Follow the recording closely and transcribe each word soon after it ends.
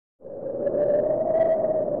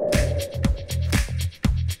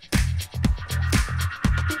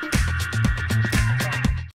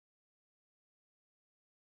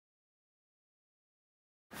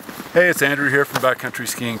Hey, it's Andrew here from Backcountry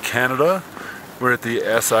Skiing Canada. We're at the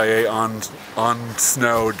SIA on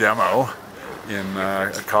snow demo in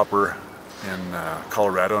Copper in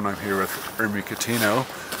Colorado, and I'm here with Ermi Catino,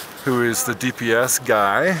 who is the DPS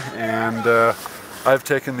guy, and I've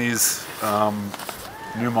taken these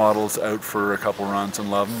new models out for a couple runs and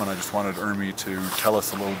love them, and I just wanted Ermi to tell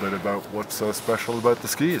us a little bit about what's so special about the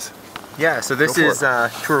skis. Yeah, so this is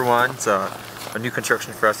Tour 1. It's a new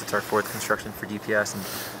construction for us. It's our 4th construction for DPS,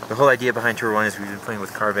 and the whole idea behind Tour 1 is we've been playing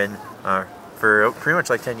with carbon for pretty much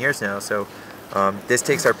like 10 years now. So this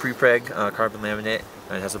takes our pre-preg carbon laminate,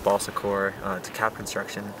 and it has a balsa core. It's a cap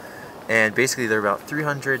construction, and basically they're about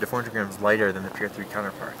 300 to 400 grams lighter than the Pier 3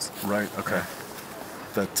 counterparts. Right, okay.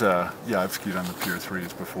 That, yeah, I've skied on the Pier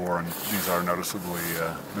 3s before, and these are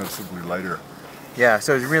noticeably lighter. Yeah,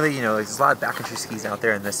 so it's really, there's a lot of backcountry skis out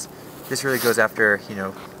there, and this really goes after,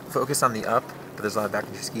 focus on the up, but there's a lot of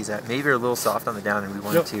backcountry skis that maybe are a little soft on the down, and we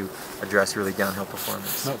wanted to address really downhill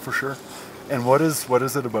performance. No, for sure. And what is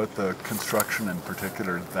it about the construction in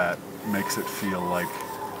particular that makes it feel like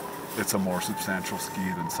it's a more substantial ski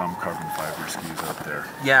than some carbon fiber skis out there?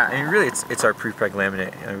 Yeah, I mean, really, it's our pre-preg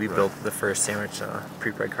laminate. We built the first sandwich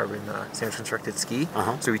pre-preg carbon sandwich constructed ski.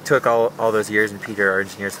 So we took all those years, and Peter, our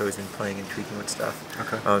engineer, has always been playing and tweaking with stuff.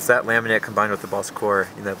 Okay. So that laminate combined with the balsa core,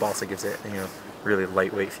 the balsa gives it really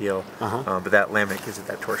lightweight feel. But that laminate gives it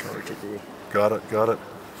that torsional rigidity. Got it.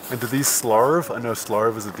 And do these slarv? I know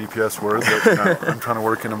slarv is a DPS word that I'm trying to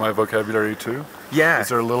work into my vocabulary too. Yeah. Is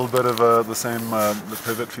there a little bit of the same the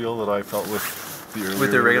pivot feel that I felt with the earlier?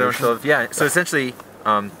 With the regular 112, yeah. So essentially,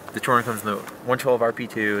 the Tour comes in the 112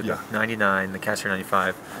 RP2, the 99, the Caster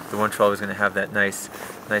 95. The 112 is going to have that nice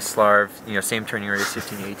slarv, same turning radius,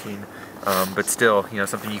 15 to 18, but still,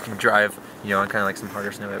 something you can drive, on kind of like some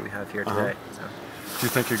harder snow that we have here today. So. Do you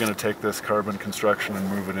think you're going to take this carbon construction and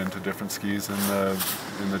move it into different skis in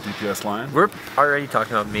the DPS line? We're already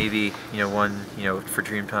talking about maybe one for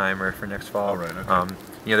Dreamtime or for next fall. Oh, right, okay.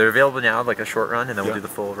 They're available now, like a short run, and then we'll do the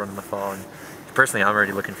full run in the fall. And personally, I'm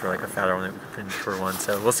already looking for like a fatter one that we can put in Tour 1.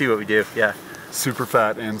 So we'll see what we do. Yeah. Super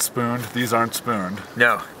fat and spooned. These aren't spooned.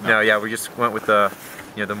 No. Yeah, we just went with the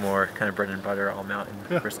the more kind of bread and butter all mountain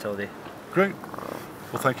versatility. Great.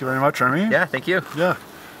 Well, thank you very much, Ermi. Yeah, thank you. Yeah.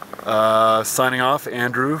 Signing off,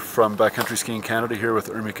 Andrew from Backcountry Skiing Canada here with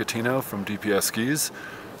Ermi Catino from DPS Skis.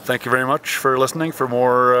 Thank you very much for listening. For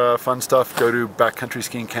more fun stuff, go to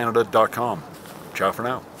backcountryskiingcanada.com. Ciao for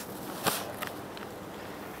now.